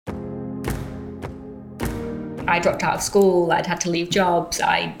I dropped out of school, I'd had to leave jobs,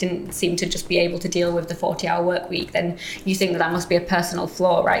 I didn't seem to just be able to deal with the 40-hour work week, then you think that must be a personal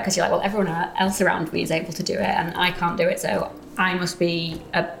flaw, right? Because you're like, well, everyone else around me is able to do it and I can't do it, so I must be,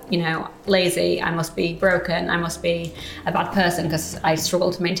 lazy, I must be broken, I must be a bad person because I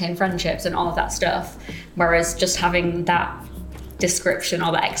struggle to maintain friendships and all of that stuff. Whereas just having that description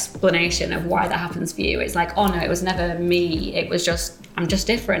or the explanation of why that happens for you, it's like, oh no, it was never me, it was just, I'm just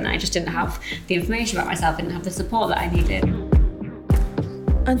different. I just didn't have the information about myself, I didn't have the support that I needed.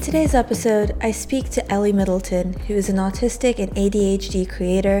 On today's episode, I speak to Ellie Middleton, who is an autistic and ADHD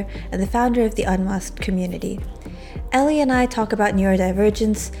creator and the founder of the Unmasked community. Ellie and I talk about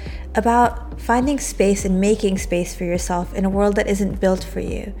neurodivergence, about finding space and making space for yourself in a world that isn't built for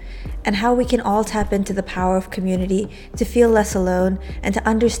you, and how we can all tap into the power of community to feel less alone and to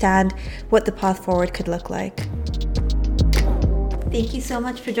understand what the path forward could look like. Thank you so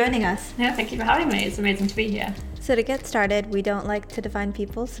much for joining us. Yeah, thank you for having me. It's amazing to be here. So to get started, we don't like to define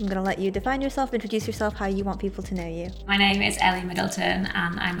people, so I'm going to let you define yourself, introduce yourself, how you want people to know you. My name is Ellie Middleton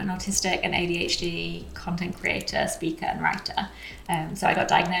and I'm an autistic and ADHD content creator, speaker and writer. So I got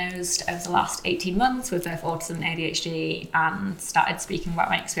diagnosed over the last 18 months with both autism and ADHD and started speaking about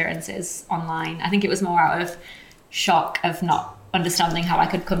my experiences online. I think it was more out of shock of not understanding how I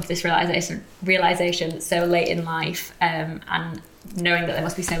could come to this realization so late in life, and knowing that there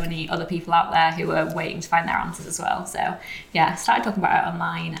must be so many other people out there who are waiting to find their answers as well. So yeah, started talking about it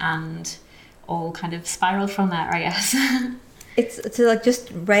online and all kind of spiraled from there, I guess. It's so like just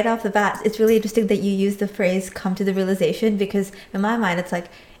right off the bat, it's really interesting that you use the phrase come to the realization, because in my mind it's like,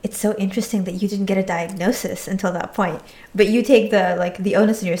 it's so interesting that you didn't get a diagnosis until that point, but you take the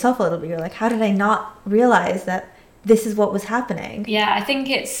onus on yourself a little bit. You're like, how did I not realize that this is what was happening? Yeah, I think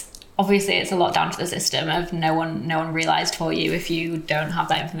it's a lot down to the system of no one realized for you. If you don't have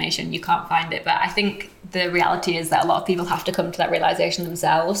that information, you can't find it. But I think the reality is that a lot of people have to come to that realization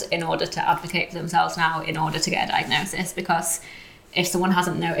themselves in order to advocate for themselves now, in order to get a diagnosis. Because if someone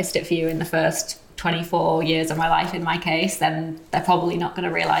hasn't noticed it for you in the first 24 years of my life, in my case, then they're probably not going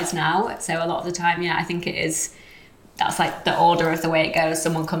to realize now. So a lot of the time, yeah, I think that's like the order of the way it goes.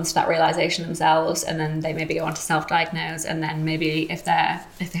 Someone comes to that realization themselves and then they maybe go on to self-diagnose, and then maybe if they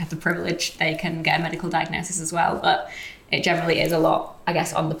have the privilege, they can get a medical diagnosis as well. But it generally is a lot, I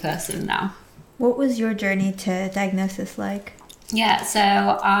guess, on the person now. What was your journey to diagnosis like? Yeah, so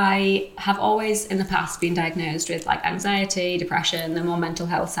I have always in the past been diagnosed with like anxiety, depression, the more mental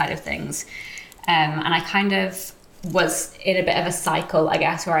health side of things. And I kind of was in a bit of a cycle, I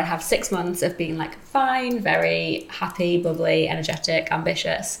guess, where I'd have 6 months of being like fine, very happy, bubbly, energetic,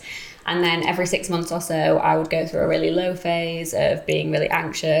 ambitious. And then every 6 months or so, I would go through a really low phase of being really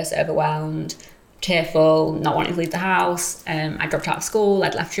anxious, overwhelmed, tearful, not wanting to leave the house. I dropped out of school,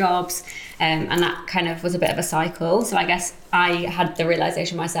 I'd left jobs, and that kind of was a bit of a cycle. So I guess I had the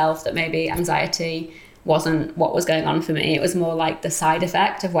realization myself that maybe anxiety wasn't what was going on for me. It was more like the side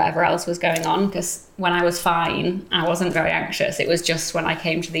effect of whatever else was going on, because when I was fine, I wasn't very anxious. It was just when I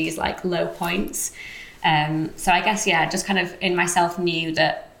came to these like low points. So I guess, yeah, just kind of in myself knew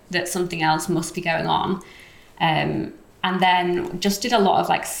that something else must be going on. And then just did a lot of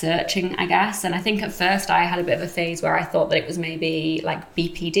like searching, I guess. And I think at first I had a bit of a phase where I thought that it was maybe like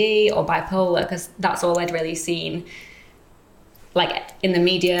BPD or bipolar, because that's all I'd really seen like in the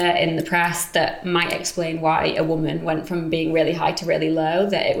media, in the press, that might explain why a woman went from being really high to really low,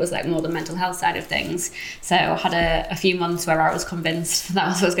 that it was like more the mental health side of things. So I had a few months where I was convinced that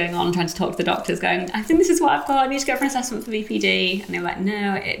was what was going on, trying to talk to the doctors, going, I think this is what I've got, I need to go for an assessment for BPD. And they were like,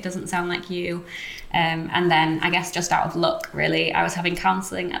 no, it doesn't sound like you. And then I guess just out of luck, really, I was having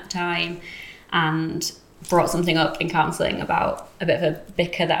counselling at the time and brought something up in counselling about a bit of a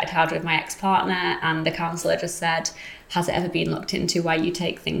bicker that I'd had with my ex-partner, and the counsellor just said, has it ever been looked into why you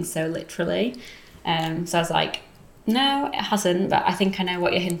take things so literally? So I was like, no, it hasn't, but I think I know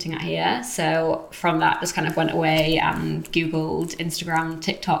what you're hinting at here. So from that, just kind of went away and Googled Instagram,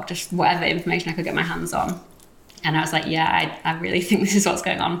 TikTok, just whatever information I could get my hands on. And I was like, yeah, I really think this is what's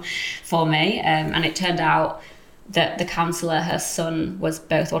going on for me. And it turned out that the counsellor, her son, was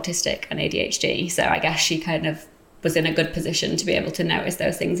both autistic and ADHD. So I guess she kind of was in a good position to be able to notice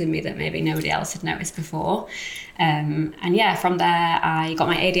those things in me that maybe nobody else had noticed before. And yeah, from there, I got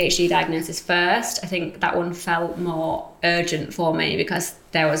my ADHD diagnosis first. I think that one felt more urgent for me because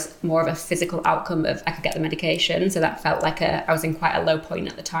there was more of a physical outcome of I could get the medication. So that felt like I was in quite a low point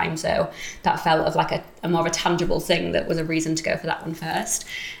at the time. So that felt of like a more of a tangible thing that was a reason to go for that one first.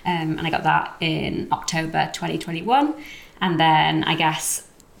 And I got that in October 2021. And then I guess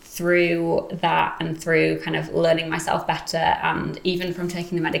through that and through kind of learning myself better, and even from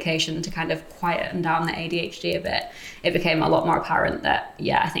taking the medication to kind of quieten down the ADHD a bit, it became a lot more apparent that,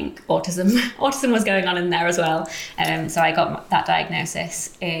 I think autism was going on in there as well. So I got that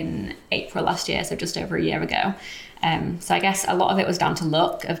diagnosis in April last year, so just over a year ago. So I guess a lot of it was down to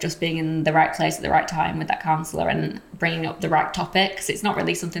luck, of just being in the right place at the right time with that counsellor and bringing up the right topics. It's not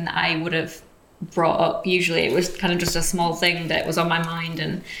really something that I would have brought up. Usually it was kind of just a small thing that was on my mind,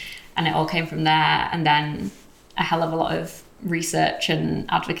 and it all came from there. And then a hell of a lot of research and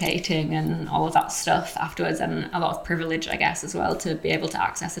advocating and all of that stuff afterwards, and a lot of privilege, I guess, as well, to be able to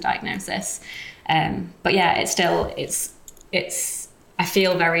access a diagnosis. But yeah, it's I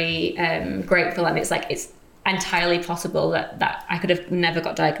feel very grateful, and it's entirely possible that I could have never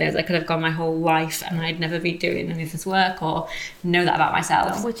got diagnosed. I could have gone my whole life and I'd never be doing any of this work or know that about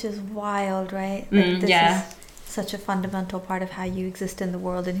myself. Which is wild, right? Like, this is such a fundamental part of how you exist in the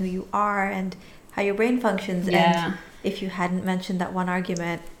world and who you are and how your brain functions. And if you hadn't mentioned that one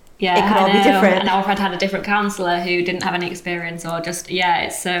argument, it could all be different. And or if I'd had a different counsellor who didn't have any experience, or just, it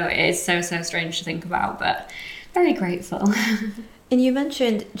is so strange to think about, but very grateful. And you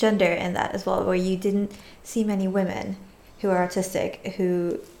mentioned gender in that as well, where you didn't see many women who are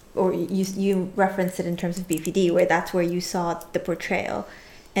autistic or you referenced it in terms of BPD, where that's where you saw the portrayal.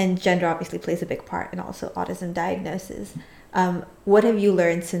 And gender obviously plays a big part in also autism diagnosis. What have you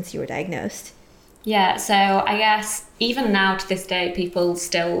learned since you were diagnosed? Yeah, so I guess even now to this day, people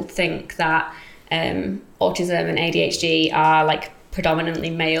still think that autism and ADHD are like predominantly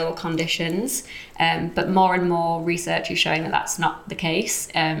male conditions, but more and more research is showing that that's not the case.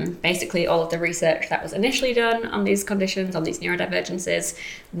 Basically, all of the research that was initially done on these conditions, on these neurodivergences,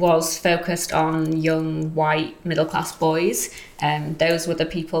 was focused on young, white, middle-class boys. Those were the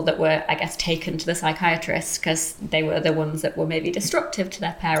people that were, I guess, taken to the psychiatrist because they were the ones that were maybe disruptive to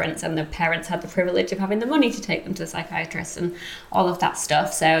their parents, and the parents had the privilege of having the money to take them to the psychiatrist and all of that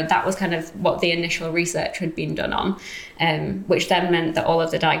stuff. So that was kind of what the initial research had been done on, which then meant that all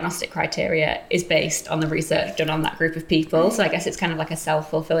of the diagnostic criteria is based on the research done on that group of people. So I guess it's kind of like a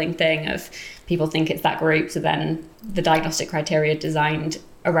self-fulfilling thing of people think it's that group, so then the diagnostic criteria designed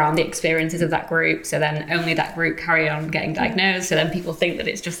around the experiences of that group, so then only that group carry on getting diagnosed, so then people think that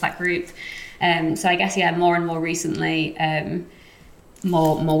it's just that group. So I guess more and more recently,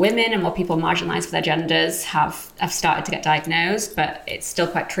 more women and more people marginalised for their genders have started to get diagnosed, but it's still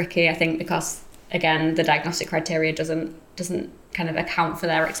quite tricky, I think, because again the diagnostic criteria doesn't kind of account for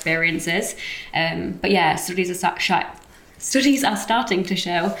their experiences. But yeah, studies are starting to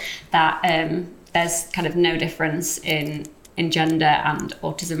show that there's kind of no difference in gender and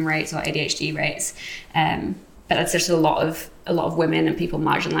autism rates or ADHD rates, but it's just a lot of women and people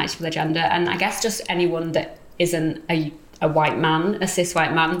marginalised for their gender, and I guess just anyone that isn't a white man, a cis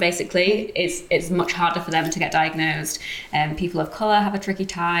white man, basically, it's much harder for them to get diagnosed. People of colour have a tricky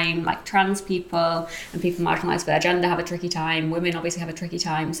time, like trans people and people marginalised for their gender have a tricky time. Women obviously have a tricky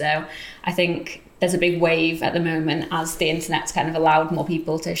time. So I think there's a big wave at the moment as the internet's kind of allowed more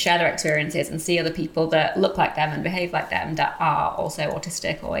people to share their experiences and see other people that look like them and behave like them that are also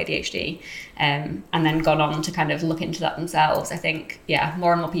autistic or ADHD, and then gone on to kind of look into that themselves. I think,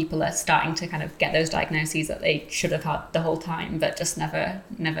 more and more people are starting to kind of get those diagnoses that they should have had the whole time, but just never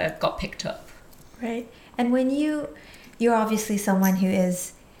got picked up. Right. And when you're obviously someone who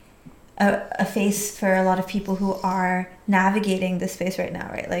is a face for a lot of people who are navigating this space right now,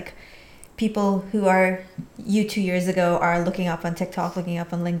 right? Like, people who are you 2 years ago are looking up on TikTok, looking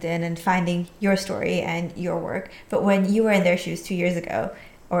up on LinkedIn and finding your story and your work. But when you were in their shoes 2 years ago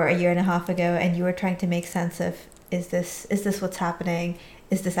or a year and a half ago, and you were trying to make sense of, is this what's happening?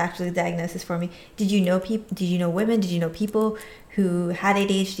 Is this actually a diagnosis for me? Did you know women? Did you know people who had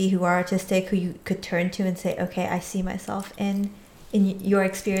ADHD, who are autistic, who you could turn to and say, okay, I see myself in your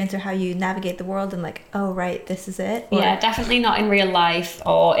experience or how you navigate the world, and like, oh right, this is it? Or... Yeah, definitely not in real life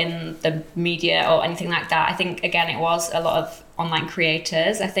or in the media or anything like that. I think again it was a lot of online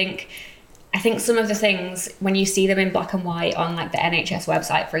creators. I think some of the things, when you see them in black and white on like the NHS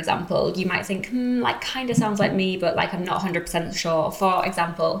website, for example, you might think, like kind of sounds like me, but like I'm not 100% sure. For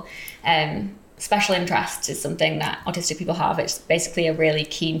example, special interests is something that autistic people have. It's basically a really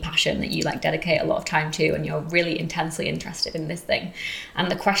keen passion that you like dedicate a lot of time to, and you're really intensely interested in this thing. And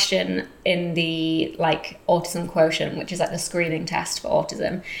the question in the like autism quotient, which is like the screening test for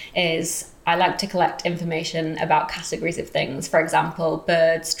autism, is I like to collect information about categories of things. For example,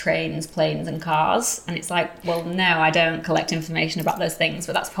 birds, trains, planes, and cars. And it's like, well, no, I don't collect information about those things,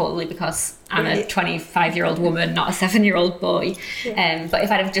 but that's probably because I'm a 25-year-old woman, not a 7-year-old boy. Yeah. But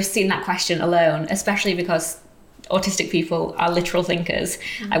if I'd have just seen that question alone, especially because autistic people are literal thinkers,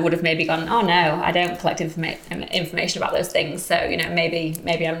 I would have maybe gone, oh no, I don't collect information about those things, so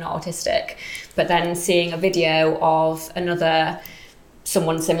maybe I'm not autistic. But then seeing a video of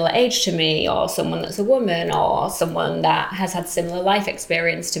someone similar age to me, or someone that's a woman, or someone that has had similar life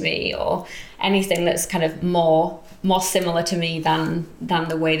experience to me, or anything that's kind of more similar to me than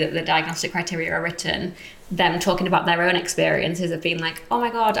the way that the diagnostic criteria are written, them talking about their own experiences of being like, oh my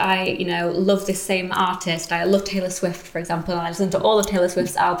God, I love this same artist. I love Taylor Swift, for example. I listen to all of Taylor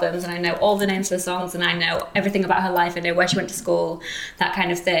Swift's albums, and I know all the names of the songs, and I know everything about her life. I know where she went to school, that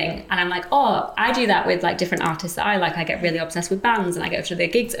kind of thing. And I'm like, oh, I do that with like different artists that I like. I get really obsessed with bands, and I go to their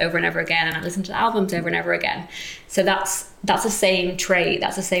gigs over and over again, and I listen to the albums over and over again. So that's the same trait.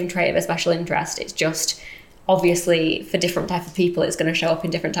 That's the same trait of a special interest. It's just obviously for different types of people, it's going to show up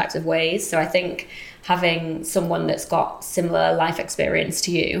in different types of ways. So I think having someone that's got similar life experience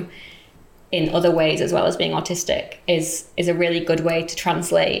to you in other ways, as well as being autistic, is a really good way to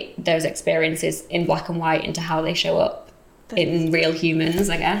translate those experiences in black and white into how they show up in real humans,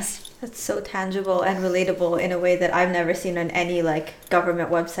 I guess. That's so tangible and relatable in a way that I've never seen on any like government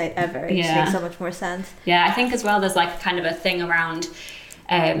website ever. It just makes so much more sense. Yeah, I think as well there's like kind of a thing around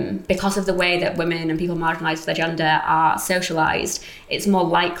because of the way that women and people marginalised for their gender are socialised, it's more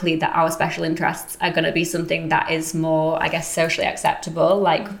likely that our special interests are going to be something that is more, I guess, socially acceptable,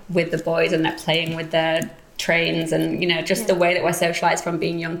 like with the boys and they're playing with their trains and, the way that we're socialised from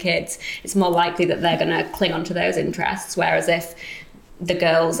being young kids. It's more likely that they're going to cling on to those interests, whereas if the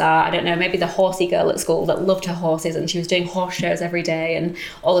girls are, I don't know, maybe the horsey girl at school that loved her horses and she was doing horse shows every day and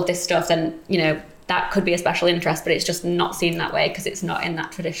all of this stuff, then, that could be a special interest, but it's just not seen that way because it's not in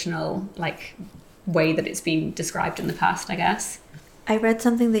that traditional like way that it's been described in the past, I guess. I read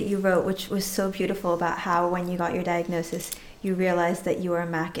something that you wrote which was so beautiful about how when you got your diagnosis you realized that you were a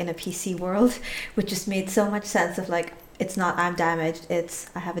Mac in a PC world, which just made so much sense of like, it's not I'm damaged, it's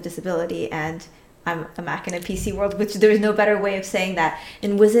I have a disability and I'm a Mac in a PC world, which there's no better way of saying that.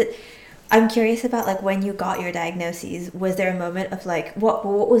 And I'm curious about like when you got your diagnoses, was there a moment of like what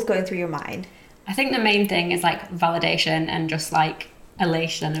was going through your mind? I think the main thing is like validation and just like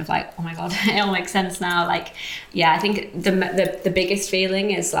elation of like, oh my God, it all makes sense now. Like, yeah, I think the biggest feeling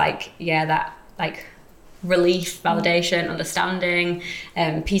is like, yeah, that like relief, validation, understanding,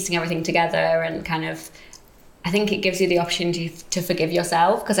 piecing everything together, and kind of, I think it gives you the opportunity to forgive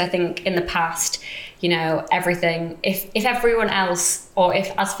yourself, because I think in the past, everything, if everyone else, or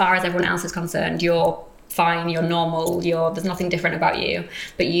if as far as everyone else is concerned, you're fine, you're normal, there's nothing different about you,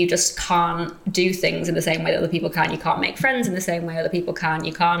 but you just can't do things in the same way that other people can. You can't make friends in the same way other people can.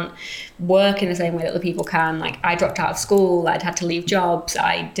 You can't work in the same way that other people can. Like, I dropped out of school, I'd had to leave jobs,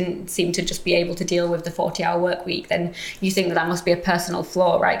 I didn't seem to just be able to deal with the 40-hour work week. Then you think that must be a personal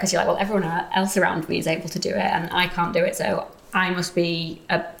flaw, right? Because you're like, well, everyone else around me is able to do it and I can't do it, so I must be,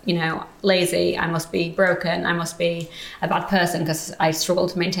 lazy, I must be broken, I must be a bad person because I struggle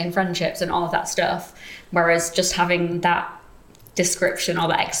to maintain friendships and all of that stuff. Whereas just having that description or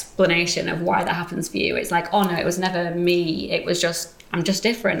that explanation of why that happens for you, it's like, oh no, it was never me. It was just, I'm just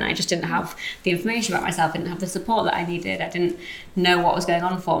different. I just didn't have the information about myself, I didn't have the support that I needed. I didn't know what was going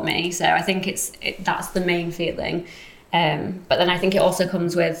on for me. So I think that's the main feeling. But then I think it also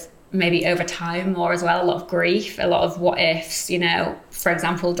comes with maybe over time more as well, a lot of grief, a lot of what ifs, for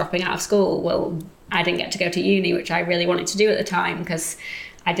example, dropping out of school. Well, I didn't get to go to uni, which I really wanted to do at the time because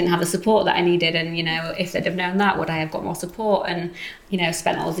I didn't have the support that I needed. And, if they'd have known that, would I have got more support? And,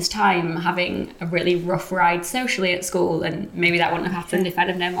 spent all of this time having a really rough ride socially at school. And maybe that wouldn't have happened if I'd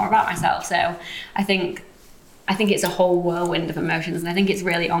have known more about myself. So I think it's a whole whirlwind of emotions. And I think it's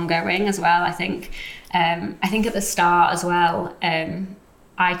really ongoing as well. I think at the start as well,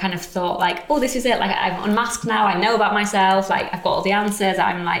 I kind of thought like, oh, this is it. Like, I'm unmasked now. I know about myself. Like, I've got all the answers.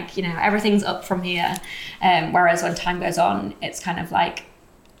 I'm like, everything's up from here. Whereas when time goes on, it's kind of like,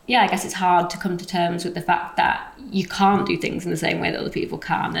 yeah, I guess it's hard to come to terms with the fact that you can't do things in the same way that other people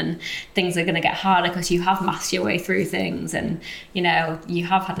can, and things are going to get harder because you have masked your way through things, and you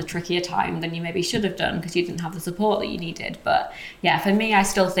have had a trickier time than you maybe should have done because you didn't have the support that you needed. But yeah, for me, I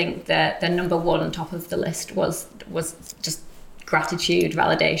still think that the number one top of the list was just gratitude,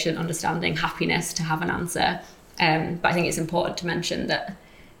 validation, understanding, happiness to have an answer. But I think it's important to mention that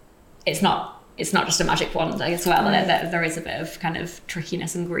it's not just a magic wand as well. There is a bit of kind of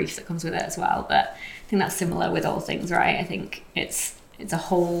trickiness and grief that comes with it as well. But I think that's similar with all things, right? I think it's a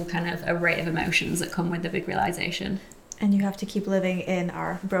whole kind of array of emotions that come with the big realization. And you have to keep living in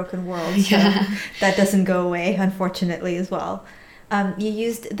our broken world. So that doesn't go away, unfortunately, as well. You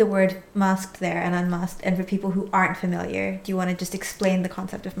used the word masked there and unmasked, and for people who aren't familiar, do you want to just explain the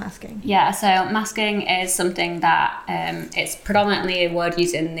concept of masking? Yeah, so masking is something that it's predominantly a word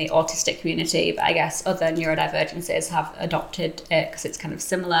used in the autistic community, but I guess other neurodivergences have adopted it because it's kind of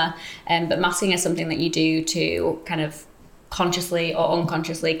similar. But masking is something that you do to kind of consciously or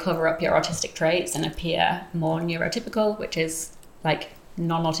unconsciously cover up your autistic traits and appear more neurotypical, which is like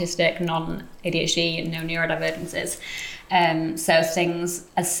non-autistic, non-ADHD, no neurodivergences. So things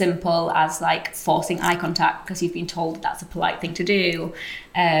as simple as like forcing eye contact because you've been told that that's a polite thing to do,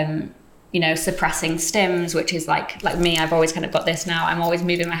 suppressing stims, which is like me, I've always kind of got this now. I'm always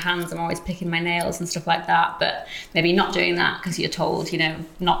moving my hands, I'm always picking my nails and stuff like that, but maybe not doing that because you're told,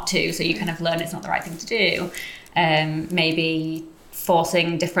 not to, so you kind of learn it's not the right thing to do. Maybe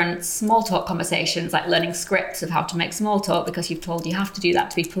forcing different small talk conversations, like learning scripts of how to make small talk because you've told you have to do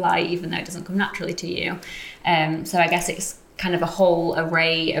that to be polite, even though it doesn't come naturally to you. So I guess it's kind of a whole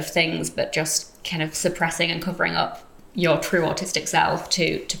array of things, but just kind of suppressing and covering up your true autistic self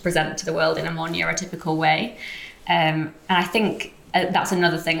to present to the world in a more neurotypical way. And I think that's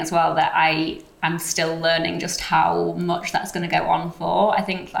another thing as well that I'm still learning just how much that's going to go on for. I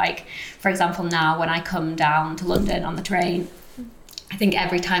think, like, for example, now when I come down to London on the train, I think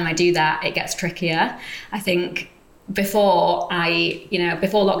every time I do that, it gets trickier. I think before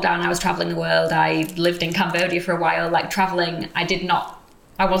lockdown, I was traveling the world. I lived in Cambodia for a while. Like traveling,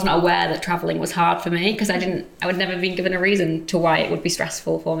 I wasn't aware that traveling was hard for me because I would never been given a reason to why it would be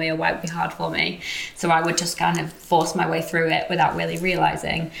stressful for me or why it would be hard for me. So I would just kind of force my way through it without really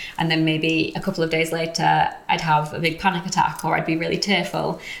realizing. And then maybe a couple of days later, I'd have a big panic attack or I'd be really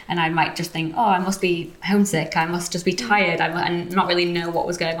tearful. And I might just think, oh, I must be homesick. I must just be tired and not really know what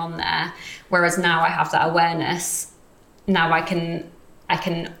was going on there. Whereas now I have that awareness. Now I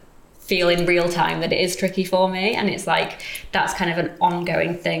can feel in real time that it is tricky for me, and it's like that's kind of an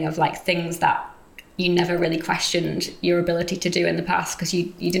ongoing thing of like things that you never really questioned your ability to do in the past because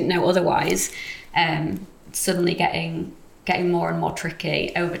you didn't know otherwise, suddenly getting more and more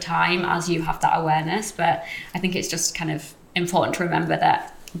tricky over time as you have that awareness. But I think it's just kind of important to remember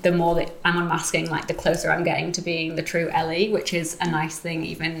that the more that I'm unmasking, like the closer I'm getting to being the true Ellie, which is a nice thing,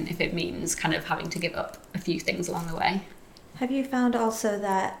 even if it means kind of having to give up a few things along the way. Have you found also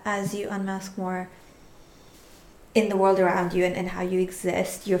that as you unmask more in the world around you and how you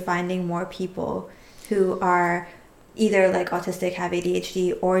exist, you're finding more people who are either like autistic, have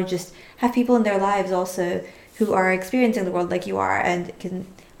ADHD, or just have people in their lives also who are experiencing the world like you are and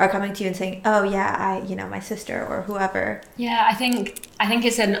are coming to you and saying, oh yeah, my sister or whoever? Yeah, I think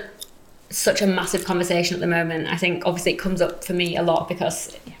it's such a massive conversation at the moment. I think obviously it comes up for me a lot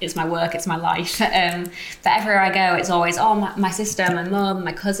because it's my work, it's my life. But everywhere I go, it's always, my sister, my mum,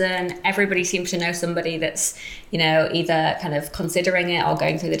 my cousin, everybody seems to know somebody that's, either kind of considering it or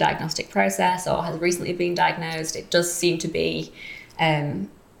going through the diagnostic process or has recently been diagnosed. It does seem to be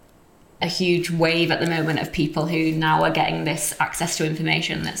a huge wave at the moment of people who now are getting this access to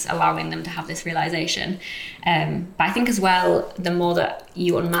information that's allowing them to have this realization. But I think as well, the more that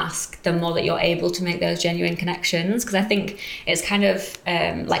you unmask, the more that you're able to make those genuine connections. Because I think it's kind of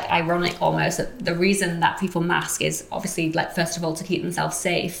like ironic almost that the reason that people mask is obviously like, first of all, to keep themselves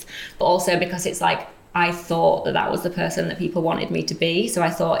safe, but also because it's like, I thought that was the person that people wanted me to be. So I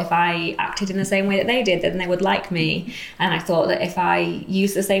thought if I acted in the same way that they did, then they would like me. And I thought that if I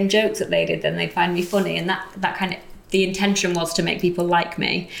used the same jokes that they did, then they'd find me funny. And that kind of, the intention was to make people like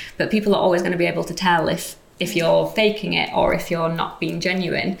me. But people are always going to be able to tell if you're faking it or if you're not being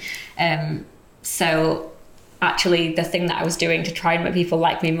genuine. So actually the thing that I was doing to try and make people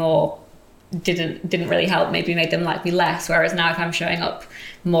like me more didn't really help, maybe made them like me less. Whereas now if I'm showing up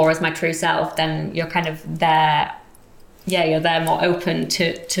more as my true self, then you're kind of there, you're there more open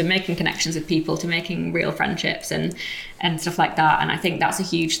to making connections with people, to making real friendships and stuff like that. And I think that's a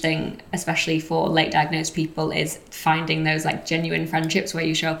huge thing, especially for late diagnosed people, is finding those like genuine friendships where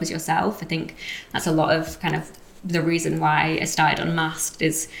you show up as yourself. I think that's a lot of kind of the reason why I started Unmasked.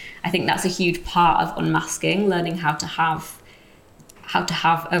 Is I think that's a huge part of unmasking, learning how to have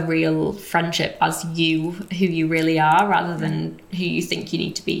a real friendship as who you really are, rather than who you think you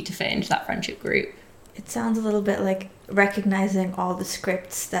need to be to fit into that friendship group. It sounds a little bit like recognizing all the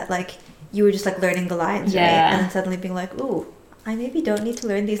scripts that like you were just like learning the lines, right? And then suddenly being like, ooh, I maybe don't need to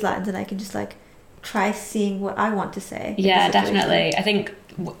learn these lines and I can just like try seeing what I want to say. Yeah, definitely. I think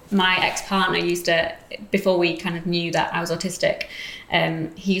my ex-partner used to, before we kind of knew that I was autistic,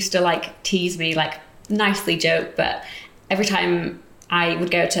 he used to like tease me, like nicely joke, but every time I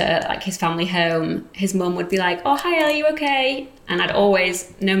would go to like his family home, his mum would be like, oh, hi, are you okay? And I'd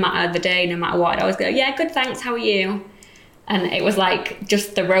always, no matter the day, no matter what, I'd always go, yeah, good, thanks, how are you? And it was like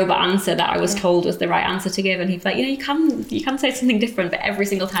just the robot answer that I was told was the right answer to give. And he's like, you can say something different, but every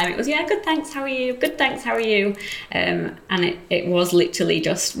single time it was, yeah, good, thanks, how are you? Good, thanks, how are you? And it was literally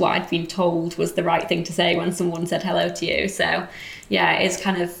just what I'd been told was the right thing to say when someone said hello to you. So yeah, it's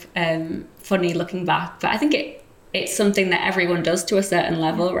kind of funny looking back, but I think it's something that everyone does to a certain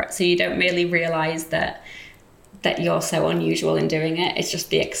level, right? So you don't really realise that you're so unusual in doing it. It's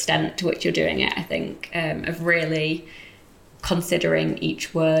just the extent to which you're doing it, I think, of really considering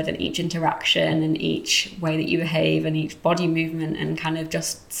each word and each interaction and each way that you behave and each body movement, and kind of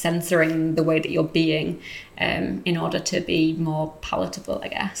just censoring the way that you're being in order to be more palatable, I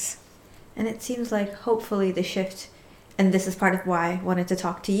guess. And it seems like hopefully the shift, and this is part of why I wanted to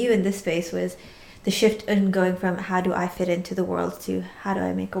talk to you in this space, was the shift in going from how do I fit into the world to how do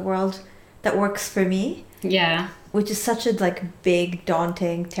I make a world that works for me. Yeah. Which is such a big,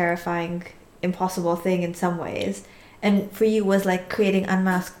 daunting, terrifying, impossible thing in some ways. And for you was creating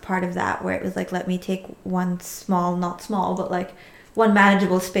Unmasked part of that, where it was let me take one small, not small, but one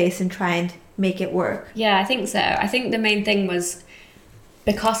manageable space and try and make it work. Yeah, I think so. I think the main thing was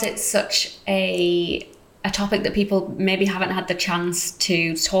because it's such a topic that people maybe haven't had the chance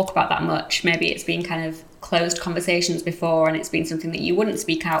to talk about that much. Maybe it's been kind of closed conversations before, and it's been something that you wouldn't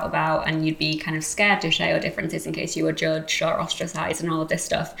speak out about, and you'd be kind of scared to share your differences in case you were judged or ostracized and all of this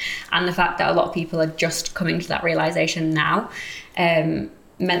stuff. And the fact that a lot of people are just coming to that realization now meant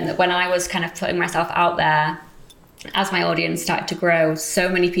that when I was kind of putting myself out there, as my audience started to grow, so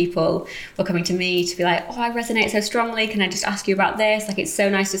many people were coming to me to be like, oh, I resonate so strongly, can I just ask you about this? It's so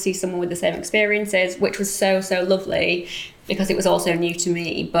nice to see someone with the same experiences, which was so, so lovely, because it was also new to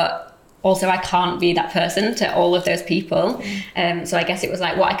me, but also I can't be that person to all of those people. So I guess it was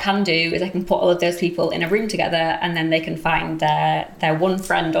what I can do is I can put all of those people in a room together, and then they can find their one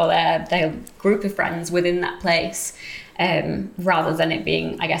friend or their group of friends within that place, rather than it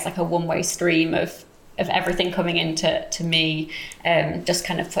being, I guess, a one-way stream of everything coming into me. Just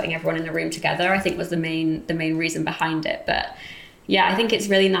kind of putting everyone in the room together, I think, was the main reason behind it. But yeah, I think it's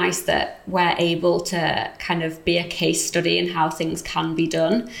really nice that we're able to kind of be a case study in how things can be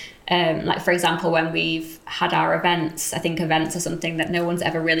done. For example, when we've had our events, I think events are something that no one's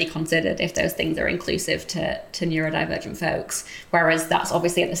ever really considered if those things are inclusive to neurodivergent folks, whereas that's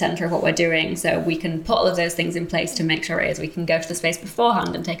obviously at the centre of what we're doing. So we can put all of those things in place to make sure it is. We can go to the space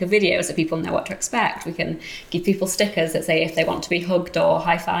beforehand and take a video so people know what to expect. We can give people stickers that say if they want to be hugged or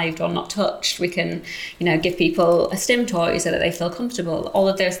high-fived or not touched. We can, give people a stim toy so that they feel comfortable. All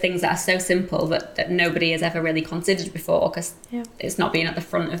of those things that are so simple but that nobody has ever really considered before, because it's not been at the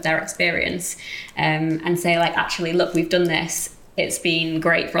front of their experience, and say actually, look, we've done this, it's been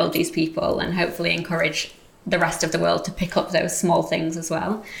great for all of these people, and hopefully encourage the rest of the world to pick up those small things as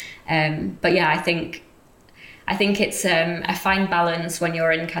well. But yeah, I think it's a fine balance when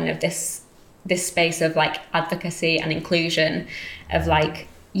you're in kind of this space of advocacy and inclusion, of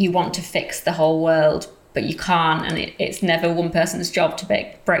you want to fix the whole world, but you can't, and it's never one person's job to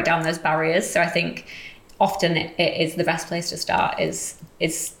break down those barriers. So I think often it is the best place to start is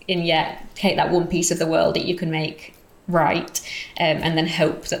take that one piece of the world that you can make right, and then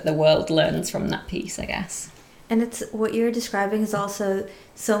hope that the world learns from that piece, I guess. And it's what you're describing is also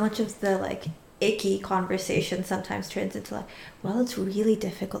so much of the icky conversation sometimes turns into well, it's really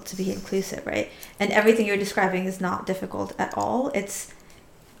difficult to be inclusive, right? And everything you're describing is not difficult at all.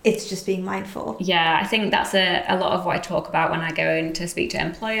 It's just being mindful. Yeah, I think that's a lot of what I talk about when I go in to speak to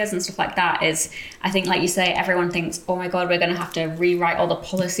employers and stuff like that. Is I think, like you say, everyone thinks, oh my God, we're going to have to rewrite all the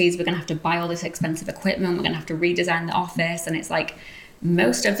policies. We're going to have to buy all this expensive equipment. We're going to have to redesign the office. And it's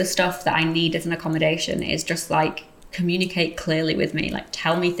most of the stuff that I need as an accommodation is just communicate clearly with me,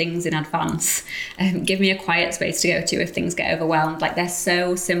 tell me things in advance, give me a quiet space to go to if things get overwhelmed. They're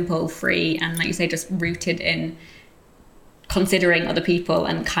so simple, free, and like you say, just rooted in considering other people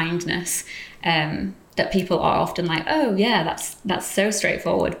and kindness, that people are often oh yeah, that's so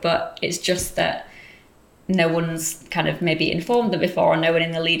straightforward, but it's just that no one's kind of maybe informed them before, or no one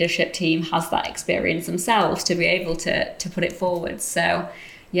in the leadership team has that experience themselves to be able to put it forward. So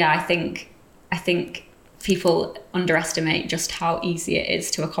yeah, I think people underestimate just how easy it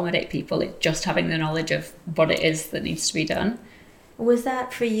is to accommodate people, just having the knowledge of what it is that needs to be done. Was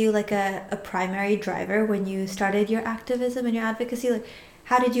that for you a primary driver when you started your activism and your advocacy?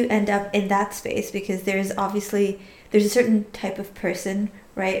 How did you end up in that space? Because there's a certain type of person,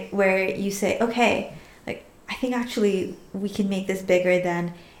 right, where you say, okay, I think actually we can make this bigger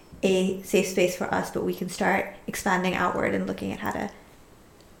than a safe space for us, but we can start expanding outward and looking at how to.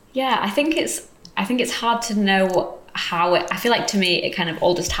 Yeah, I think it's hard to know I feel like to me it kind of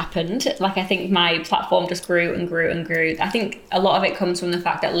all just happened. Like I think my platform just grew and grew and grew. I think a lot of it comes from the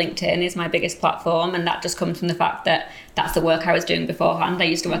fact that LinkedIn is my biggest platform, and that just comes from the fact that that's the work I was doing beforehand. I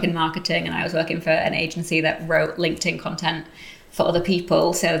used to work in marketing, and I was working for an agency that wrote LinkedIn content for other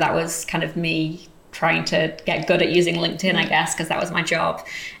people. So that was kind of me trying to get good at using LinkedIn, I guess, because that was my job.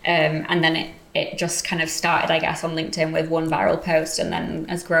 And then it just kind of started, I guess, on LinkedIn with one viral post, and then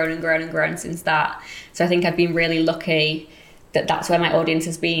has grown and grown and grown since that. So I think I've been really lucky that that's where my audience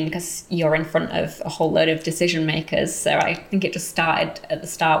has been, because you're in front of a whole load of decision makers. So I think it just started at the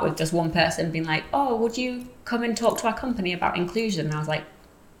start with just one person being like, oh, would you come and talk to our company about inclusion? And I was like,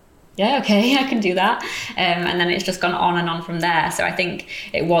 yeah, okay, I can do that. And then it's just gone on and on from there. So I think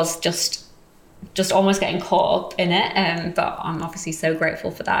it was just almost getting caught up in it, but I'm obviously so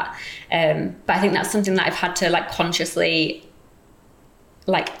grateful for that. But I think that's something that I've had to like consciously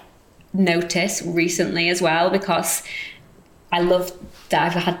like notice recently as well, because I love that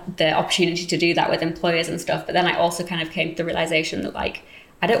I've had the opportunity to do that with employers and stuff. But then I also kind of came to the realization that like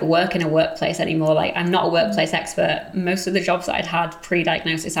I don't work in a workplace anymore. Like I'm not a workplace expert. Most of the jobs that I'd had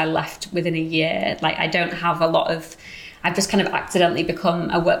pre-diagnosis, I left within a year. Like I don't have a lot of, I've just kind of accidentally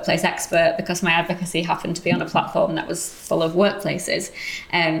become a workplace expert because my advocacy happened to be on a platform that was full of workplaces.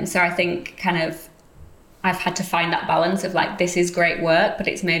 So I think kind of I've had to find that balance of like, this is great work, but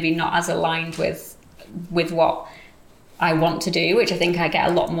it's maybe not as aligned with what I want to do, which I think I get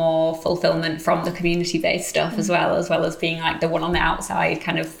a lot more fulfillment from the community-based stuff as well as being like the one on the outside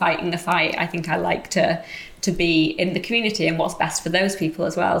kind of fighting the fight. I think I like to be in the community and what's best for those people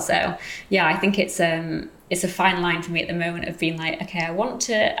as well. So yeah, I think it's a fine line for me at the moment of being like, okay, I want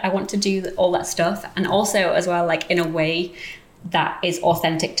to do all that stuff, and also as well like in a way that is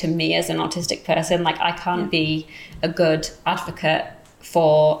authentic to me as an autistic person. Like I can't be a good advocate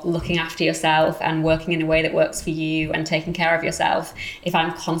for looking after yourself and working in a way that works for you and taking care of yourself if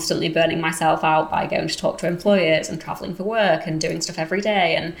I'm constantly burning myself out by going to talk to employers and traveling for work and doing stuff every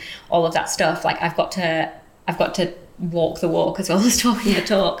day and all of that stuff. Like I've got to walk the walk as well as talking the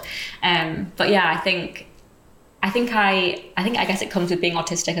talk. But yeah, I think I guess it comes with being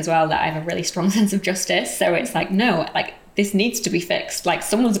autistic as well, that I have a really strong sense of justice. So it's like, no, like this needs to be fixed. Like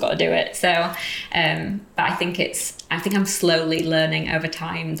someone's got to do it. So, but I think I'm slowly learning over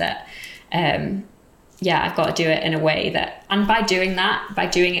time that, I've got to do it in a way that, and by doing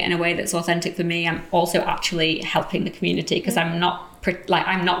it in a way that's authentic for me, I'm also actually helping the community, because I'm not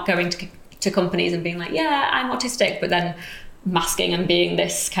going to companies and being like, yeah, I'm autistic, but then masking and being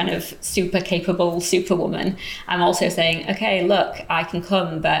this kind of super capable superwoman. I'm also saying, okay, look, I can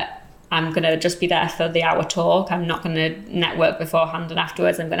come, but I'm going to just be there for the hour talk. I'm not going to network beforehand, and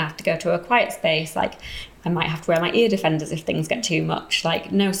afterwards I'm going to have to go to a quiet space. Like I might have to wear my ear defenders if things get too much.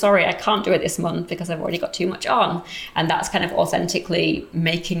 Like, no, sorry, I can't do it this month because I've already got too much on. And that's kind of authentically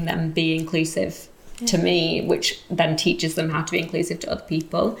making them be inclusive to me, which then teaches them how to be inclusive to other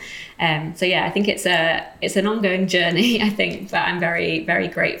people. So yeah, I think it's an ongoing journey, I think, but I'm very, very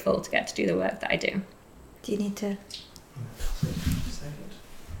grateful to get to do the work that I do. Do you need to?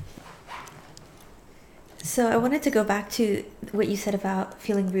 So I wanted to go back to what you said about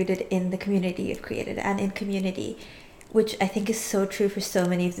feeling rooted in the community you've created and in community, which I think is so true for so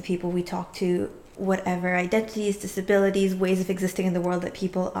many of the people we talk to, whatever identities, disabilities, ways of existing in the world, that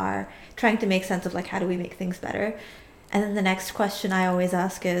people are trying to make sense of, like, how do we make things better? And then the next question I always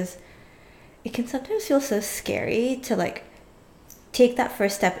ask is, it can sometimes feel so scary to like take that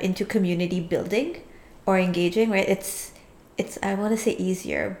first step into community building or engaging, right? It's I want to say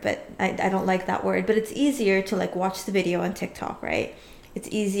easier, but I don't like that word, but it's easier to like watch the video on TikTok, right? It's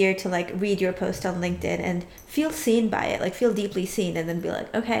easier to like read your post on LinkedIn and feel seen by it, like feel deeply seen, and then be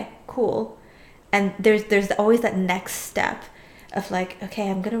like, okay, cool. And there's always that next step of like, okay,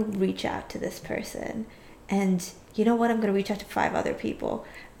 I'm going to reach out to this person, and you know what? I'm going to reach out to 5 other people.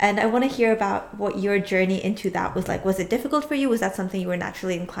 And I want to hear about what your journey into that was like. Was it difficult for you? Was that something you were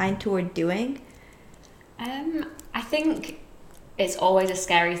naturally inclined toward doing? I think it's always a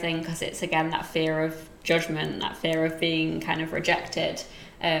scary thing, because it's, again, that fear of judgment, that fear of being kind of rejected,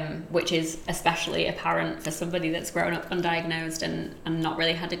 which is especially apparent for somebody that's grown up undiagnosed and not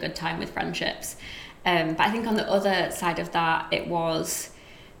really had a good time with friendships. But I think on the other side of that, it was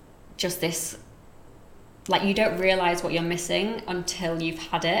just this, like, you don't realize what you're missing until you've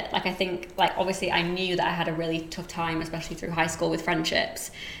had it. Like, I think, like, obviously I knew that I had a really tough time, especially through high school, with friendships.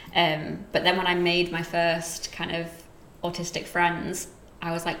 But then when I made my first kind of autistic friends,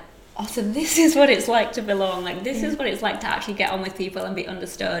 I was like, oh, so this is what it's like to belong. Like, this is what it's like to actually get on with people and be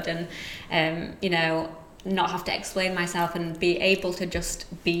understood, and, not have to explain myself and be able to just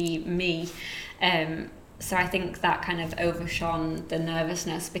be me. so I think that kind of overshone the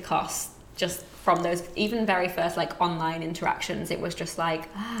nervousness, because just from those even very first like online interactions, it was just like,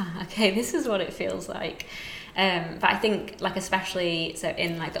 okay, this is what it feels like. But I think like especially so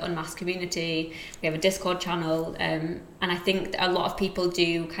in like the unmasked community, we have a Discord channel, and I think a lot of people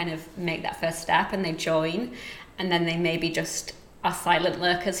do kind of make that first step and they join, and then they maybe just are silent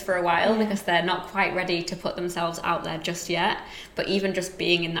lurkers for a while because they're not quite ready to put themselves out there just yet. But even just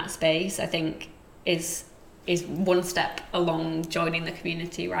being in that space, I think is one step along joining the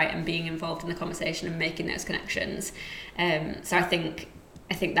community, right, and being involved in the conversation and making those connections. So I think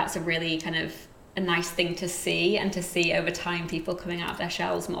that's a really kind of a nice thing to see, and to see over time people coming out of their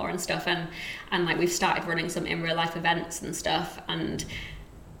shells more and stuff, and like we've started running some in real life events and stuff, and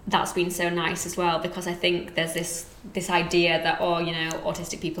that's been so nice as well, because I think there's this idea that, oh, you know,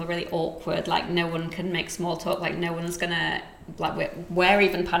 autistic people are really awkward, like no one can make small talk, like no one's gonna, like we're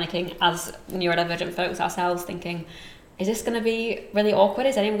even panicking as neurodivergent folks ourselves, thinking, is this going to be really awkward?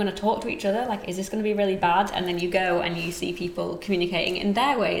 Is anyone going to talk to each other? Like, is this going to be really bad? And then you go and you see people communicating in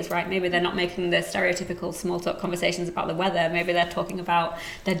their ways, right? Maybe they're not making the stereotypical small talk conversations about the weather. Maybe they're talking about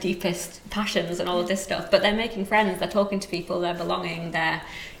their deepest passions and all of this stuff, but they're making friends, they're talking to people, they're belonging, they're,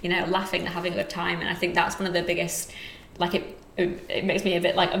 you know, laughing, they're having a good time. And I think that's one of the biggest, like it makes me a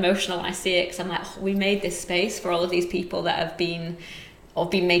bit like emotional when I see it, because I'm like, oh, we made this space for all of these people that have been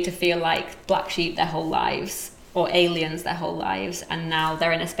made to feel like black sheep their whole lives, or aliens their whole lives, and now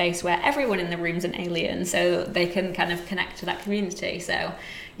they're in a space where everyone in the room's an alien, so they can kind of connect to that community. So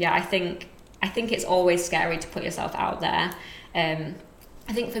yeah, I think it's always scary to put yourself out there.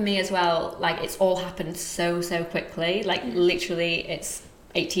 I think for me as well, like it's all happened so quickly, like literally it's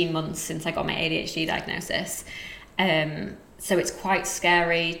 18 months since I got my ADHD diagnosis, so it's quite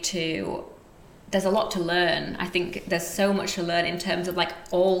scary there's a lot to learn. I think there's so much to learn in terms of like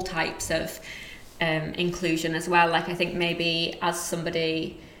all types of inclusion as well. Like I think maybe as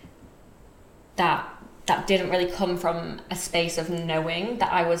somebody that didn't really come from a space of knowing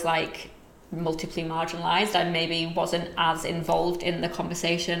that I was like multiply marginalized, I maybe wasn't as involved in the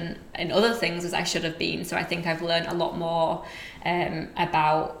conversation in other things as I should have been. So I think I've learned a lot more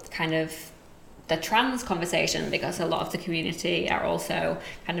about kind of the trans conversation, because a lot of the community are also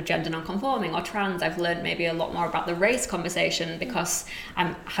kind of gender non-conforming or trans. I've learned maybe a lot more about the race conversation, because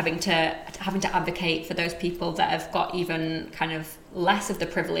I'm having to advocate for those people that have got even kind of less of the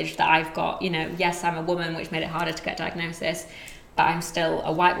privilege that I've got. You know, yes, I'm a woman, which made it harder to get diagnosis, but I'm still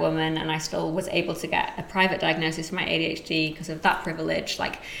a white woman, and I still was able to get a private diagnosis for my ADHD because of that privilege.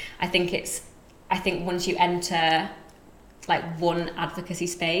 Like I think once you enter like one advocacy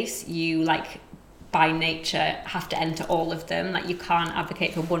space, you like by nature have to enter all of them. Like you can't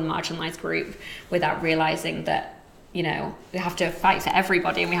advocate for one marginalized group without realizing that, you know, we have to fight for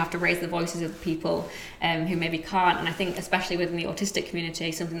everybody, and we have to raise the voices of people who maybe can't. And I think especially within the autistic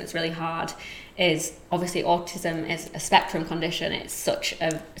community, something that's really hard is obviously autism is a spectrum condition. It's such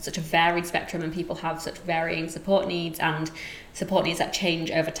a varied spectrum, and people have such varying support needs, and support needs that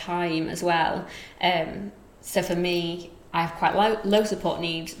change over time as well. So for me, I have quite low support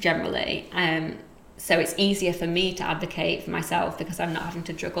needs generally. So it's easier for me to advocate for myself because I'm not having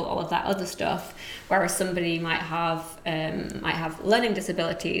to juggle all of that other stuff. Whereas somebody might have learning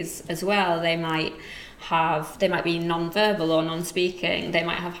disabilities as well. They might be non-verbal or non-speaking. They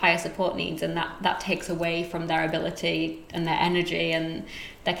might have higher support needs, and that takes away from their ability and their energy and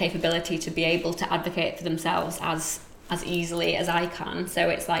their capability to be able to advocate for themselves as easily as I can. So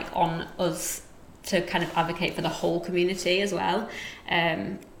it's like on us to kind of advocate for the whole community as well.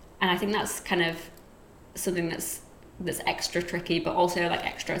 And I think that's kind of something that's extra tricky, but also like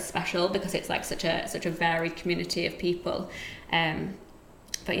extra special, because it's like such a varied community of people.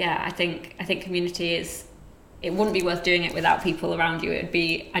 But yeah, I think community it wouldn't be worth doing it without people around you.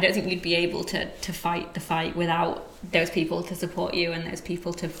 I don't think you'd be able to fight the fight without those people to support you and those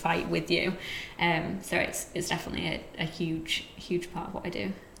people to fight with you. So it's definitely a huge part of what I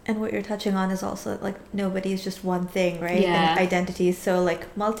do. And what you're touching on is also like nobody is just one thing, right? Yeah. And identity is so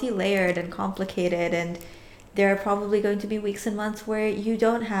like multi-layered and complicated, and there are probably going to be weeks and months where you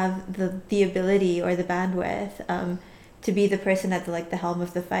don't have the ability or the bandwidth to be the person at the helm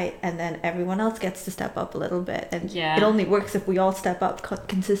of the fight, and then everyone else gets to step up a little bit, and it only works if we all step up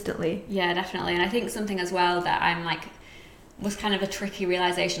consistently. Yeah, definitely. And I think something as well that I'm like was kind of a tricky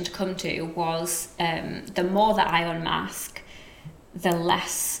realization to come to was the more that I unmask, the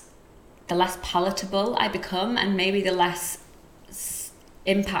less palatable I become, and maybe the less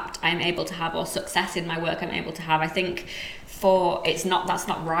impact I'm able to have, or success in my work I'm able to have. I think that's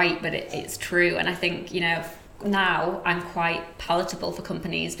not right, but it's true. And I think, you know, now I'm quite palatable for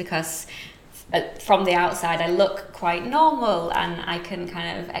companies because from the outside I look quite normal and I can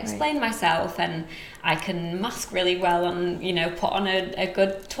kind of explain myself and I can mask really well and, you know, put on a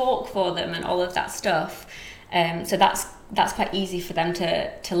good talk for them and all of that stuff. So that's quite easy for them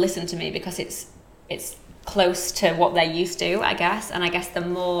to listen to me because it's close to what they're used to, I guess. And I guess the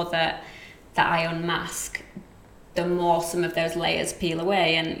more that I unmask, the more some of those layers peel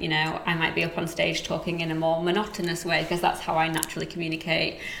away, and, you know, I might be up on stage talking in a more monotonous way because that's how I naturally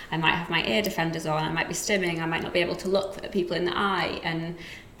communicate. I might have my ear defenders on, I might be stimming, I might not be able to look at people in the eye, and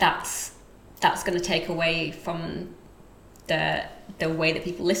that's going to take away from the way that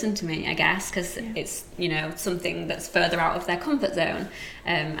people listen to me, I guess, because it's, you know, something that's further out of their comfort zone,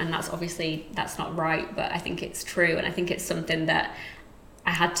 and that's not right, but I think it's true, and I think it's something that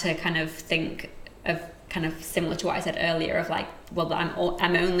I had to kind of think of, kind of similar to what I said earlier, of like, well,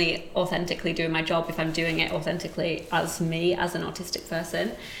 I'm only authentically doing my job if I'm doing it authentically as me, as an autistic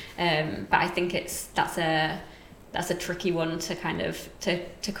person. But I think that's a tricky one to kind of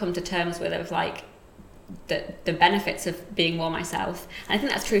to come to terms with, of like the benefits of being more myself. And I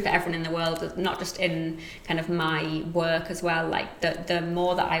think that's true for everyone in the world, not just in kind of my work as well. Like the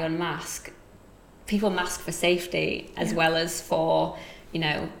more that I unmask, people mask for safety as well as for, you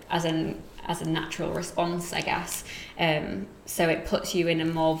know, as a natural response, I guess. So it puts you in a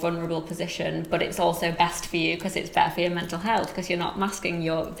more vulnerable position, but it's also best for you because it's better for your mental health, because you're not masking,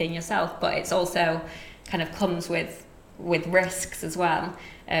 you're being yourself, but it's also kind of comes with risks as well,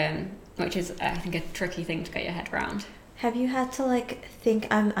 which is, I think, a tricky thing to get your head around. Have you had to like think,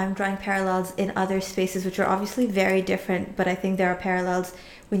 I'm drawing parallels in other spaces which are obviously very different, but I think there are parallels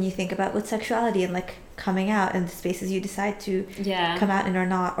when you think about with sexuality and like coming out and the spaces you decide to come out in or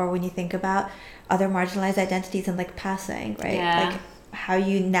not, or when you think about other marginalized identities and like passing, right? Like how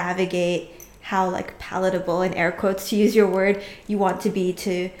you navigate how like palatable, in air quotes to use your word, you want to be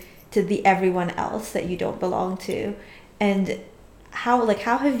to the everyone else that you don't belong to. And how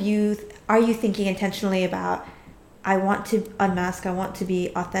are you thinking intentionally about, I want to unmask, I want to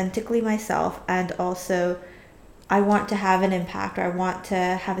be authentically myself, and also I want to have an impact, or I want to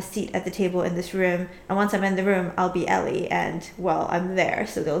have a seat at the table in this room, and once I'm in the room, I'll be Ellie, and well, I'm there,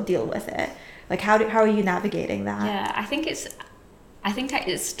 so they'll deal with it. Like how are you navigating that? Yeah, I think it's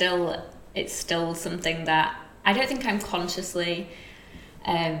still something that I don't think I'm consciously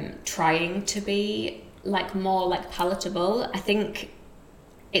trying to be like more like palatable. I think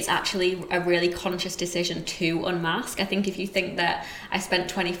it's actually a really conscious decision to unmask. I think if you think that I spent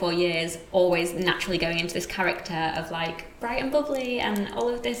 24 years always naturally going into this character of like bright and bubbly and all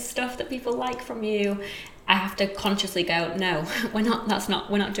of this stuff that people like from you, I have to consciously go, no, we're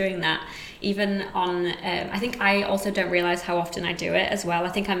not doing that. Even on, I think I also don't realize how often I do it as well. I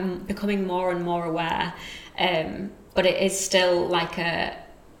think I'm becoming more and more aware, but it is still like a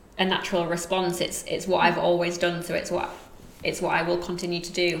natural response. It's what I've always done, so it's what I will continue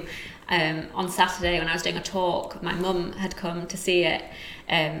to do. On Saturday when I was doing a talk, my mum had come to see it,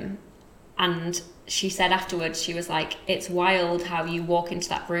 and she said afterwards, she was like, it's wild how you walk into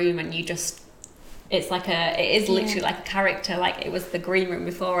that room and you just, it is literally like a character. Like it was the green room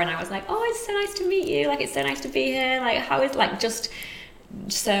before, and I was like, oh, it's so nice to meet you, like it's so nice to be here, like how is, like, just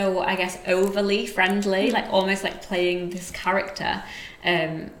so, I guess, overly friendly, like almost like playing this character.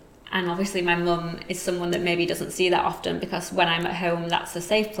 And obviously my mum is someone that maybe doesn't see that often, because when I'm at home, that's a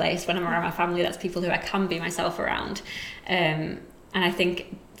safe place. When I'm around my family, that's people who I can be myself around. And I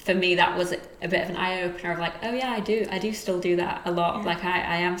think for me, that was a bit of an eye-opener of like, oh yeah, I do still do that a lot. Yeah. Like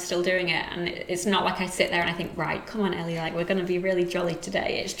I am still doing it. And it's not like I sit there and I think, right, come on, Ellie, like we're going to be really jolly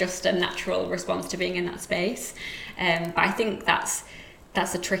today. It's just a natural response to being in that space. But I think that's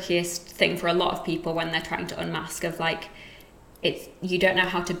the trickiest thing for a lot of people when they're trying to unmask, of like, you don't know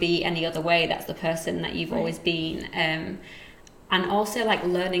how to be any other way. That's the person that you've always been. And also like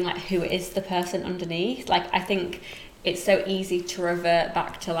learning like who is the person underneath. Like I think it's so easy to revert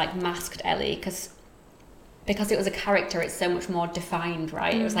back to like masked Ellie, because it was a character, it's so much more defined,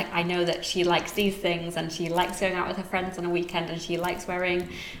 right? It was like, I know that she likes these things, and she likes going out with her friends on a weekend, and she likes wearing,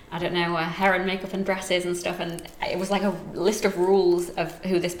 I don't know, hair and makeup and dresses and stuff, and it was like a list of rules of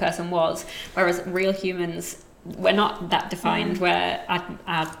who this person was. Whereas real humans, we're not that defined, where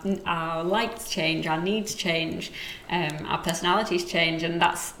our likes change, our needs change, our personalities change, and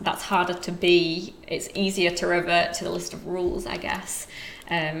that's harder to be. It's easier to revert to the list of rules, I guess.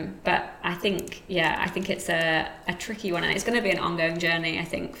 But I think it's a tricky one, and it's going to be an ongoing journey, I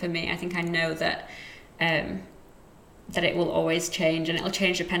think, for me. I think I know that it will always change, and it'll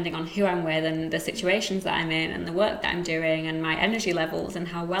change depending on who I'm with and the situations that I'm in and the work that I'm doing and my energy levels and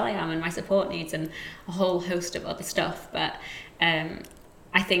how well I am and my support needs and a whole host of other stuff. But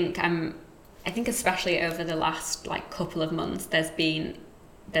I think I'm I think especially over the last like couple of months, there's been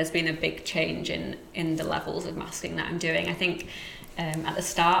a big change in the levels of masking that I'm doing. I think at the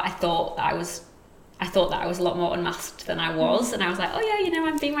start I thought that I was a lot more unmasked than I was, and I was like, oh yeah,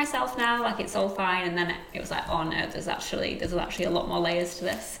 I'm being myself now, like it's all fine. And then it was like, oh no, there's actually a lot more layers to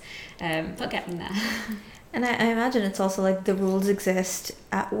this, but getting there. And I imagine it's also like the rules exist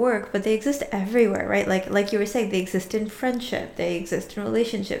at work, but they exist everywhere, right? Like you were saying, they exist in friendship, they exist in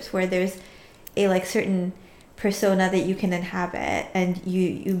relationships where there's a like certain persona that you can inhabit, and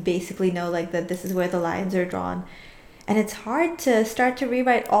you basically know like that this is where the lines are drawn. And it's hard to start to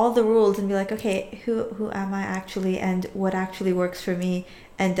rewrite all the rules and be like, okay, who am I actually, and what actually works for me,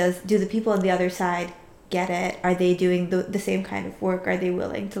 and do the people on the other side get it? Are they doing the same kind of work? Are they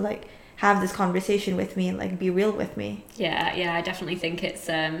willing to like have this conversation with me and like be real with me? Yeah, I definitely think it's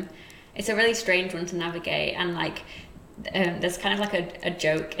a really strange one to navigate. And like there's kind of like a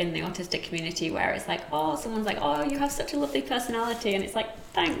joke in the autistic community where it's like, oh, someone's like, oh, you have such a lovely personality, and it's like,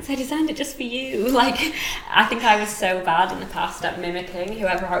 thanks, I designed it just for you. Like, I think I was so bad in the past at mimicking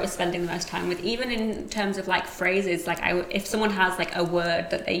whoever I was spending the most time with, even in terms of like phrases. Like if someone has like a word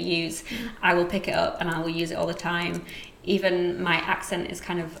that they use, I will pick it up and I will use it all the time. Even my accent is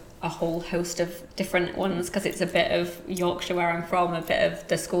kind of a whole host of different ones, because it's a bit of Yorkshire where I'm from, a bit of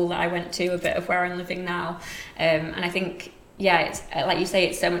the school that I went to, a bit of where I'm living now, and I think it's like you say,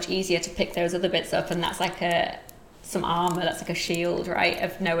 it's so much easier to pick those other bits up, and that's like some armor, that's like a shield, right,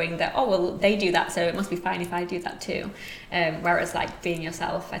 of knowing that, oh well, they do that, so it must be fine if I do that too. Whereas like being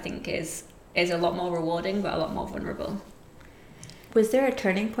yourself, I think is a lot more rewarding but a lot more vulnerable. Was there a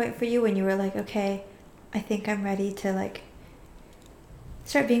turning point for you when you were like, okay, I think I'm ready to like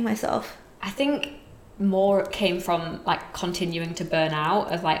start being myself? I think more came from like continuing to burn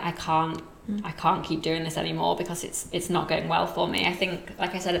out, of like I can't keep doing this anymore because it's not going well for me. I think,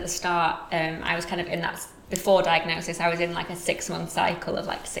 like I said at the start, I was kind of in that, before diagnosis, I was in like a 6-month cycle of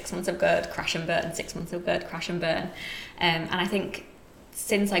like 6 months of good, crash and burn, 6 months of good, crash and burn. And I think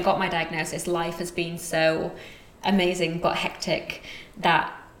since I got my diagnosis, life has been so amazing but hectic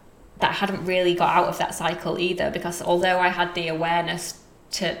that I hadn't really got out of that cycle either, because although I had the awareness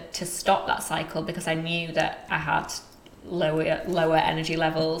to stop that cycle, because I knew that I had lower energy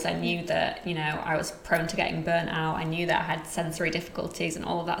levels, I knew that I was prone to getting burnt out, I knew that I had sensory difficulties and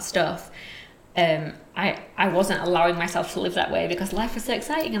all of that stuff, I wasn't allowing myself to live that way, because life was so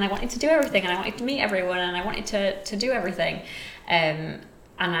exciting and I wanted to do everything and I wanted to meet everyone and I wanted to do everything, and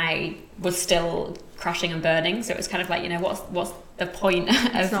I was still crashing and burning. So it was kind of like, what's the point of,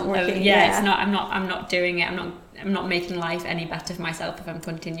 it's not working. It's not, I'm not doing it, I'm not making life any better for myself if I'm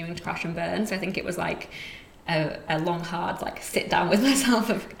continuing to crash and burn. So I think it was like a long, hard like sit down with myself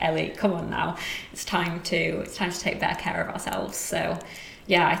of, Ellie, come on now, it's time to take better care of ourselves. So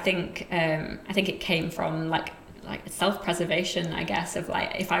yeah, I think it came from like self-preservation, I guess, of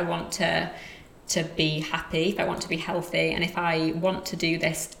like, if I want to be happy, if I want to be healthy, and if I want to do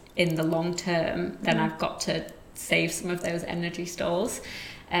this in the long term, then I've got to save some of those energy stores.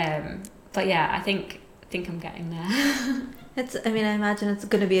 But yeah, I think I'm getting there. I imagine it's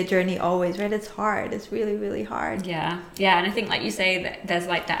going to be a journey always, right? It's hard. It's really, really hard. Yeah. And I think, like you say, that there's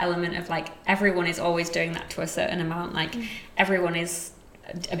like that element of like, everyone is always doing that to a certain amount. Like everyone is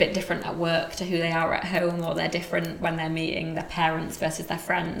a bit different at work to who they are at home, or they're different when they're meeting their parents versus their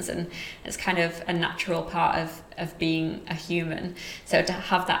friends, and it's kind of a natural part of being a human. So to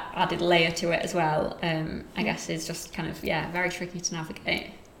have that added layer to it as well, I guess is just kind of very tricky to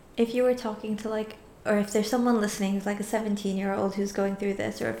navigate. If you were talking to or if there's someone listening who's like a 17-year-old who's going through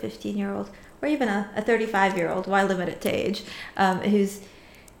this, or a 15-year-old, or even a 35-year-old, why limit it to age, who's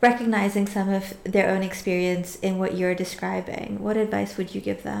recognizing some of their own experience in what you're describing, what advice would you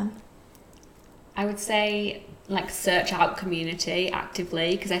give them? I would say like search out community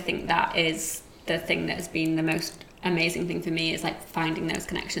actively, because I think that is the thing that has been the most amazing thing for me, is like finding those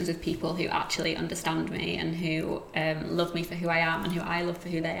connections with people who actually understand me and who love me for who I am and who I love for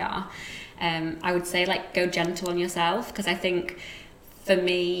who they are. I would say like go gentle on yourself, because I think for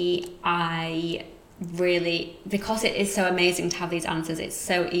me, I really, because it is so amazing to have these answers, it's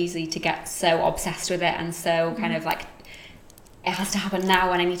so easy to get so obsessed with it, and so kind of like it has to happen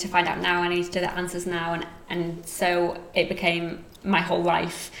now, and I need to find out now, and I need to do the answers now, and so it became my whole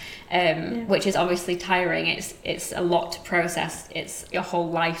life, which is obviously tiring. It's a lot to process. It's your whole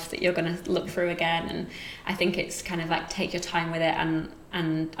life that you're going to look through again, and I think it's kind of like take your time with it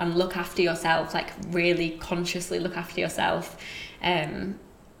and look after yourself, like really consciously look after yourself.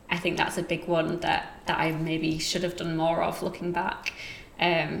 I think that's a big one that I maybe should have done more of looking back.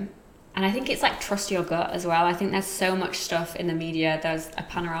 I think it's like trust your gut as well. I think there's so much stuff in the media. There's a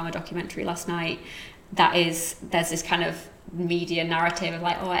Panorama documentary last night there's this kind of media narrative of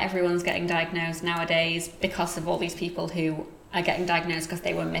like, oh, everyone's getting diagnosed nowadays because of all these people who are getting diagnosed because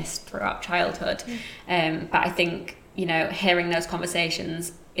they were missed throughout childhood. But I think, you know, hearing those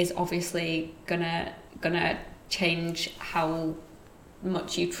conversations is obviously gonna change how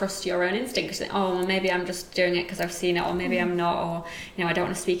much you trust your own instinct. Because, oh, well, maybe I'm just doing it because I've seen it, or maybe I'm not, or, you know, I don't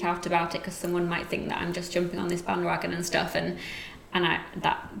want to speak out about it because someone might think that I'm just jumping on this bandwagon and stuff. And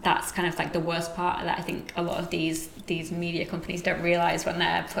that's kind of like the worst part that I think a lot of these media companies don't realize when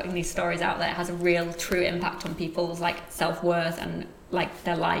they're putting these stories out there. It has a real true impact on people's like self-worth and like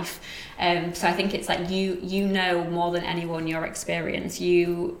their life. So I think it's like you know more than anyone your experience.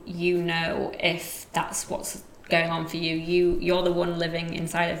 You know if that's what's going on for you're the one living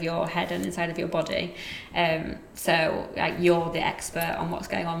inside of your head and inside of your body. So like you're the expert on what's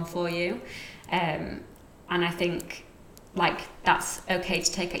going on for you. And I think like that's okay to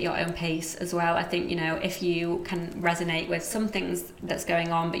take at your own pace as well. I think, you know, if you can resonate with some things that's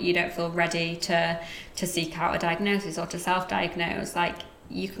going on but you don't feel ready to seek out a diagnosis or to self-diagnose, like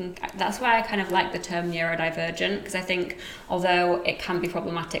you can, that's why I kind of like the term neurodivergent, because I think although it can be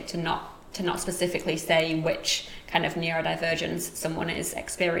problematic to not specifically say which kind of neurodivergence someone is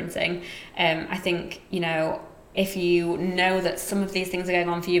experiencing, I think, you know, if you know that some of these things are going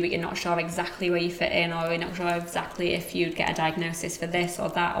on for you but you're not sure exactly where you fit in, or you're not sure exactly if you'd get a diagnosis for this or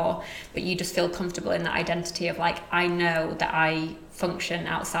that, but you just feel comfortable in that identity of like, I know that I function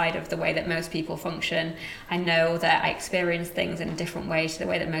outside of the way that most people function. I know that I experience things in a different way to the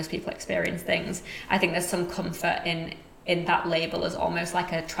way that most people experience things. I think there's some comfort in that label as almost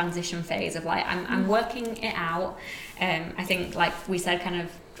like a transition phase of like, I'm working it out. I think, like we said, kind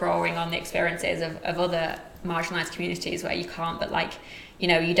of drawing on the experiences of other marginalized communities where you can't, but like, you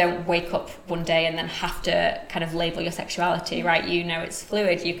know, you don't wake up one day and then have to kind of label your sexuality, right? You know, it's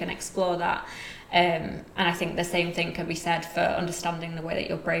fluid, you can explore that. And I think the same thing can be said for understanding the way that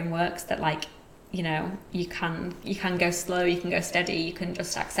your brain works, that like, you know, you can go slow, you can go steady, you can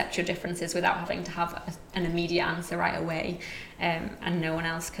just accept your differences without having to have an immediate answer right away. And no one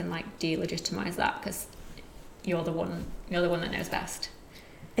else can like delegitimize that, because you're the one that knows best.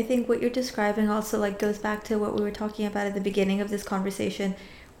 I think what you're describing also like goes back to what we were talking about at the beginning of this conversation,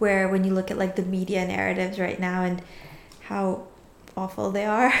 where when you look at like the media narratives right now and how awful they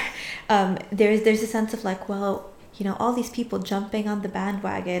are, there's a sense of like, well, you know, all these people jumping on the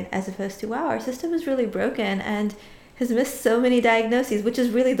bandwagon, as opposed to, wow, our system is really broken and has missed so many diagnoses, which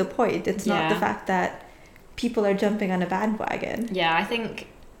is really the point. It's not the fact that people are jumping on a bandwagon. Yeah, I think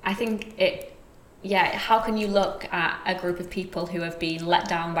it. Yeah, how can you look at a group of people who have been let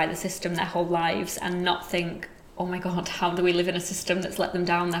down by the system their whole lives and not think, oh my God, how do we live in a system that's let them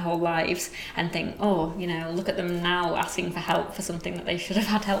down their whole lives, and think, oh, you know, look at them now asking for help for something that they should have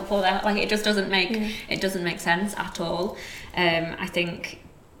had help for. Like, it just doesn't make it doesn't make sense at all. I think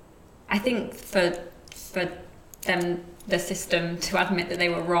for them, the system to admit that they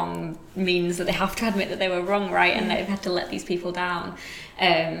were wrong means that they have to admit that they were wrong, right? And they've had to let these people down.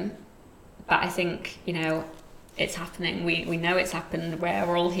 But I think, you know, it's happening. We know it's happened.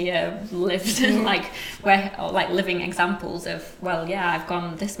 We're all here lived and like we're like living examples of, well, yeah, I've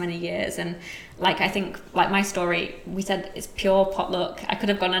gone this many years, and like I think like my story, we said it's pure potluck. I could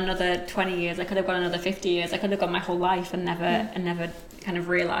have gone another 20 years. I could have gone another 50 years. I could have gone my whole life and never kind of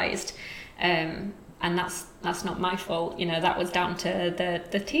realised. And that's not my fault. You know, that was down to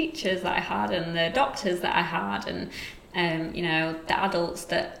the teachers that I had and the doctors that I had, and you know, the adults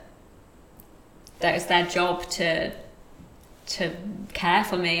that it's their job to care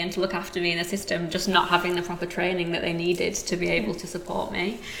for me and to look after me in the system, just not having the proper training that they needed to be able to support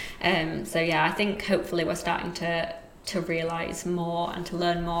me. So yeah, I think hopefully we're starting to realise more and to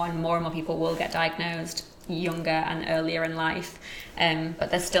learn more, and more people will get diagnosed younger and earlier in life.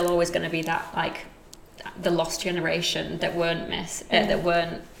 But there's still always going to be that, like, the lost generation that weren't that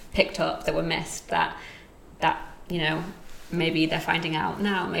weren't picked up, that were missed, that you know, maybe they're finding out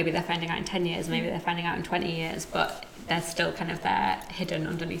now, maybe they're finding out in 10 years, maybe they're finding out in 20 years, but they're still kind of there, hidden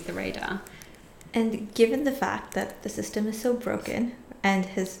underneath the radar. And given the fact that the system is so broken and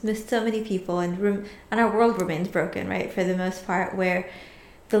has missed so many people, and our world remains broken, right, for the most part, where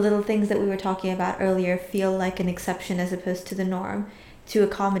the little things that we were talking about earlier feel like an exception as opposed to the norm, to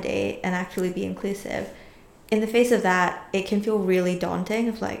accommodate and actually be inclusive. In the face of that, it can feel really daunting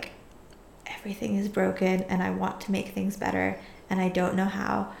of like, everything is broken and I want to make things better and I don't know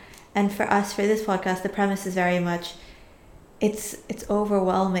how. And for us, for this podcast, the premise is very much, it's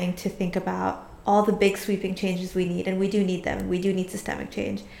overwhelming to think about all the big sweeping changes we need, and we do need them. We do need systemic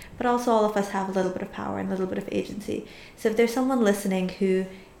change, but also all of us have a little bit of power and a little bit of agency. So if there's someone listening who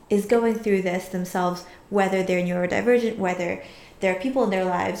is going through this themselves, whether they're neurodivergent, whether there are people in their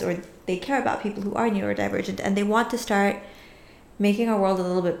lives or they care about people who are neurodivergent, and they want to start making our world a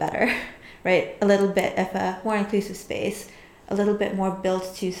little bit better, right? A little bit of a more inclusive space, a little bit more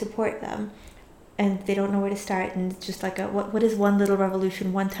built to support them, and they don't know where to start, and it's just like what is one little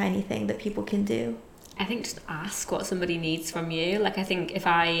revolution, one tiny thing that people can do? I think just ask what somebody needs from you. Like, I think if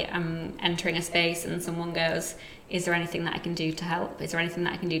I am entering a space and someone goes, is there anything that I can do to help? Is there anything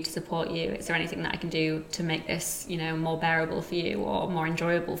that I can do to support you? Is there anything that I can do to make this, more bearable for you or more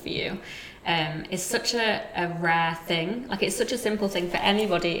enjoyable for you? It's such a rare thing. Like, it's such a simple thing for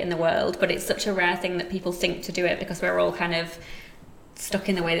anybody in the world, but it's such a rare thing that people think to do it because we're all kind of stuck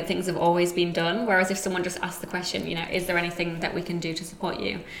in the way that things have always been done. Whereas if someone just asks the question, is there anything that we can do to support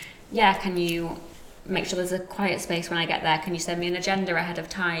you? Yeah, can you make sure there's a quiet space when I get there? Can you send me an agenda ahead of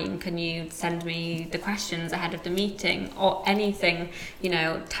time? Can you send me the questions ahead of the meeting? Or anything,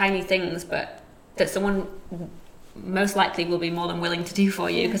 tiny things, but that someone most likely will be more than willing to do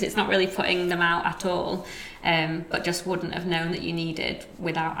for you, because it's not really putting them out at all, but just wouldn't have known that you needed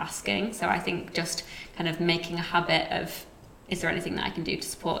without asking. So I think just kind of making a habit of, is there anything that I can do to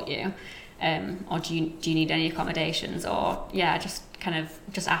support you? Or do you need any accommodations? Or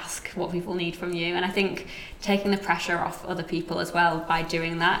just ask what people need from you. And I think taking the pressure off other people as well by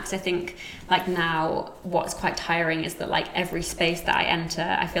doing that, because I think like now what's quite tiring is that like every space that I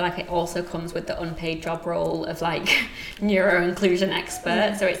enter, I feel like it also comes with the unpaid job role of like neuro inclusion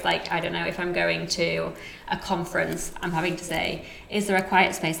expert. So it's like, I don't know, if I'm going to a conference, I'm having to say, is there a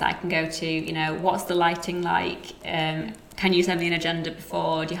quiet space that I can go to? What's the lighting like? Can you send me an agenda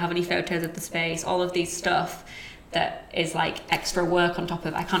before? Do you have any photos of the space? All of these stuff that is like extra work on top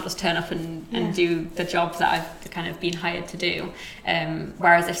of, I can't just turn up and do the job that I've kind of been hired to do.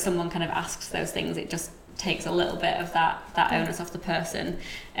 Whereas if someone kind of asks those things, it just takes a little bit of that onus off the person,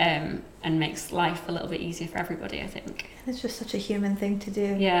 and makes life a little bit easier for everybody, I think. It's just such a human thing to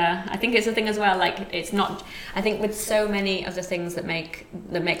do. Yeah, I think it's a thing as well, like it's not, I think with so many of the things that make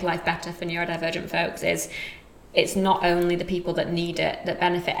life better for neurodivergent folks is it's not only the people that need it that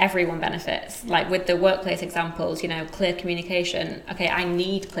benefit, everyone benefits. Like with the workplace examples, clear communication. Okay, I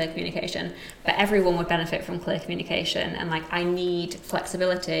need clear communication, but everyone would benefit from clear communication. And like, I need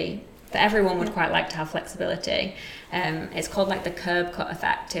flexibility, but everyone would quite like to have flexibility. It's called like the curb cut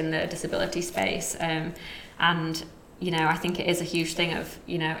effect in the disability space. And I think it is a huge thing of,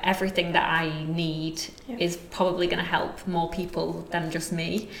 everything that I need is probably going to help more people than just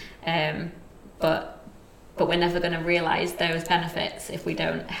me. But we're never going to realise those benefits if we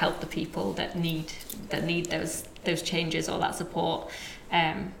don't help the people that need those changes or that support.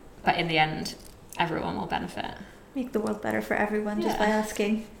 But in the end, everyone will benefit. Make the world better for everyone just by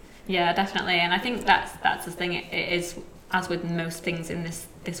asking. Yeah, definitely. And I think that's the thing. It is, as with most things in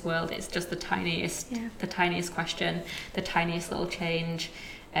this world, it's just the tiniest question, the tiniest little change.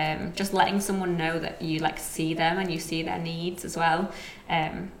 Just letting someone know that you like see them and you see their needs as well.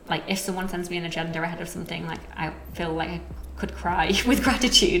 Like if someone sends me an agenda ahead of something, like I feel like I could cry with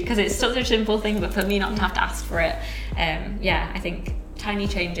gratitude because it's such a simple thing, but for me not to have to ask for it, I think tiny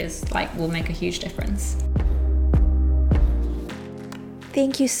changes like will make a huge difference.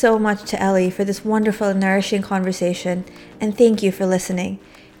 Thank you so much to Ellie for this wonderful and nourishing conversation, and thank you for listening.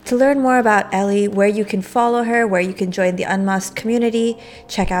 To learn more about Ellie, where you can follow her, where you can join the Unmasked community,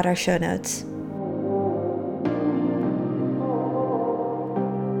 check out our show notes.